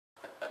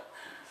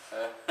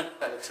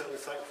I'm eternally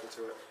thankful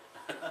to it.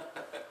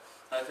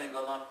 I think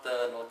on that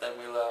note then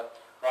we'll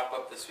wrap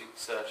up this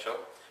week's show.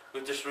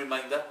 With just a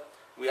reminder,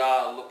 we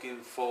are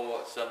looking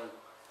for some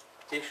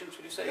patients,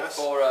 would you say? Yes.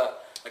 For,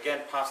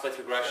 again, past life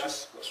regression.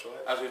 Yes, that's right.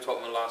 As we were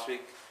talking about last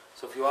week.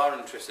 So if you are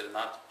interested in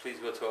that, please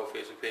go to our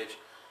Facebook page,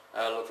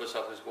 look for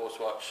Southwest Ghost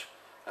Watch,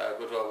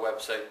 go to our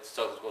website,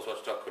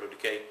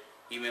 southwestghostwatch.co.uk,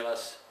 email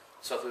us,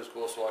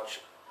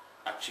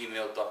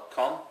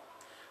 southwestghostwatch@gmail.com.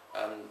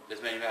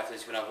 There's many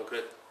methods you can have a look at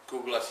it.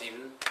 Google us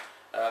even,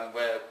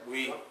 where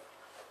we,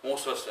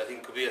 most of us, I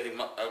think,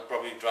 I'll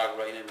probably drag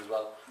Ryan in as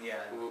well.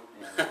 Yeah. And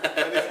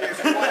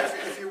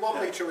if you want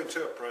me to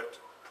interpret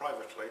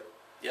privately,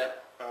 yeah,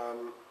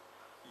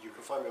 you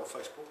can find me on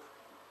Facebook.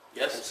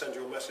 yes, You can send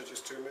your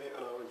messages to me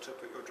and I'll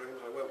interpret your dreams.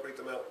 I won't read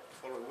them out the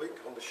following week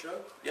on the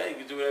show. yeah, you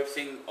can do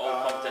everything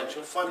all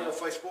confidential. Find me yeah. on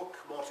Facebook,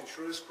 Martin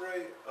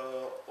Shrewsbury,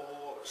 or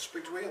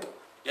speak to Ian.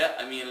 Yeah,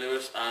 I'm Ian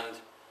Lewis and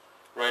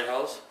Ryan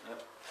Hulls.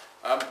 Yep.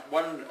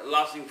 One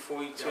last thing before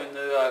we turn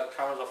the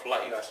cameras off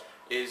live Yes.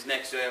 is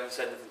next year, I haven't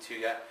said anything to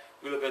you yet,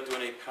 we're looking at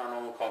doing a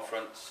paranormal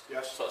conference,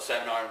 Yes. sort of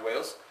seminar in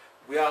Wales.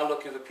 We are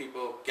looking for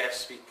people, guest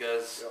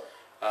speakers,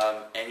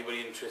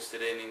 anybody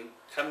interested in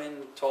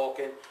coming,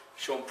 talking,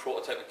 showing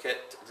prototype of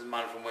kit. It doesn't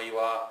matter from where you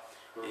are,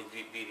 it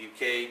could be the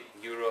UK,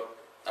 Europe,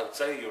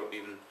 outside of Europe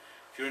even.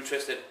 If you're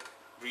interested,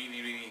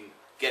 really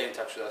get in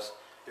touch with us.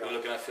 Yeah. We're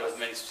looking at fill as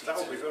many seats. That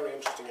would be very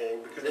interesting,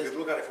 Ian, because we could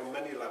look at it from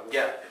many levels.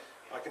 Yeah.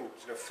 I can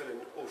fill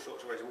in all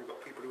sorts of ways, and we've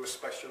got people who are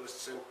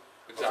specialists in other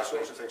Exactly.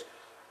 sorts of things.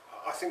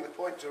 I think the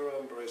point to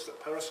remember is that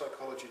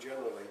parapsychology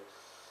generally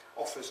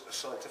offers a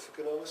scientific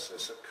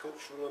analysis, a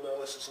cultural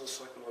analysis and a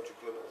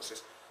psychological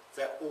analysis.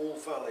 They're all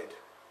valid.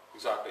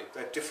 Exactly.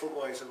 They're different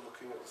ways of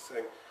looking at the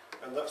thing,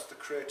 and that's the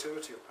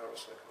creativity of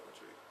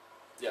parapsychology.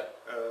 Yeah.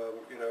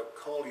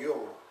 Carl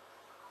Jung,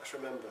 let's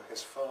remember,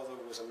 his father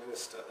was a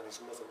minister and his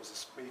mother was a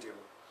medium.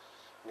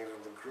 And he was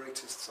one of the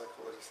greatest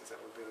psychologists there's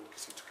ever been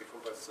because he took it from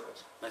both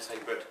sides. Nice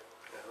hybrid.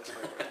 Yeah, that's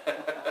hybrid.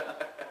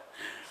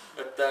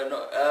 But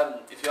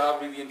if you are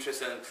really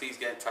interested, then please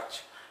get in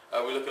touch.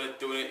 We're looking at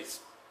doing it. It's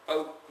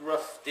about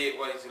rough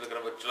date-wise. You're looking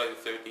at about July the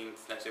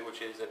 13th next year,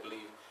 which is, I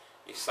believe,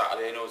 a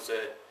Saturday. I know it's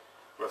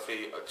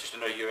roughly just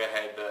under a year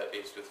ahead, but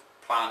it's with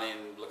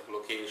planning, looking for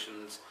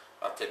locations,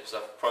 that type of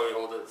stuff. Probably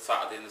hold it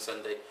Saturday and the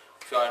Sunday.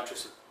 If you are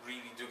interested,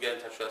 really do get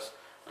in touch with us,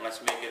 and let's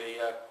make it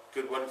a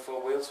good one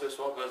for Wales first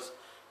of all, because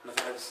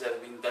nothing like this has ever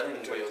been done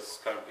in Wales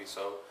currently.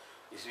 So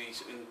it's really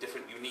something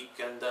different, unique,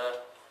 and the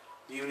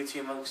unity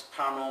amongst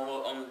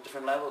paranormal on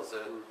different levels.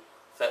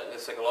 The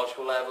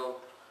psychological level,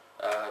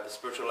 the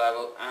spiritual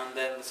level, and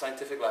then the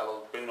scientific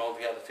level, bringing all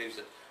together, fused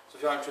it. So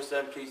if you are interested,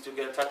 then please do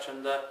get in touch,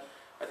 and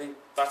I think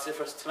that's it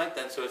for us tonight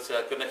then. So it's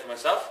a good night for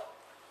myself,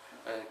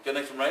 good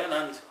night from Ryan,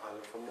 and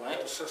from my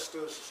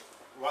ancestors,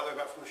 right the way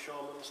back from the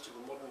shamans to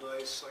the modern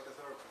day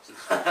psychotherapists.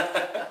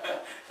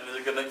 and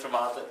there's a good night from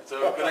Martin.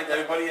 So good night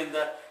everybody, and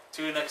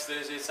tune in next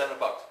Thursday at 7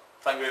 o'clock.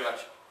 Thank you very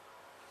much.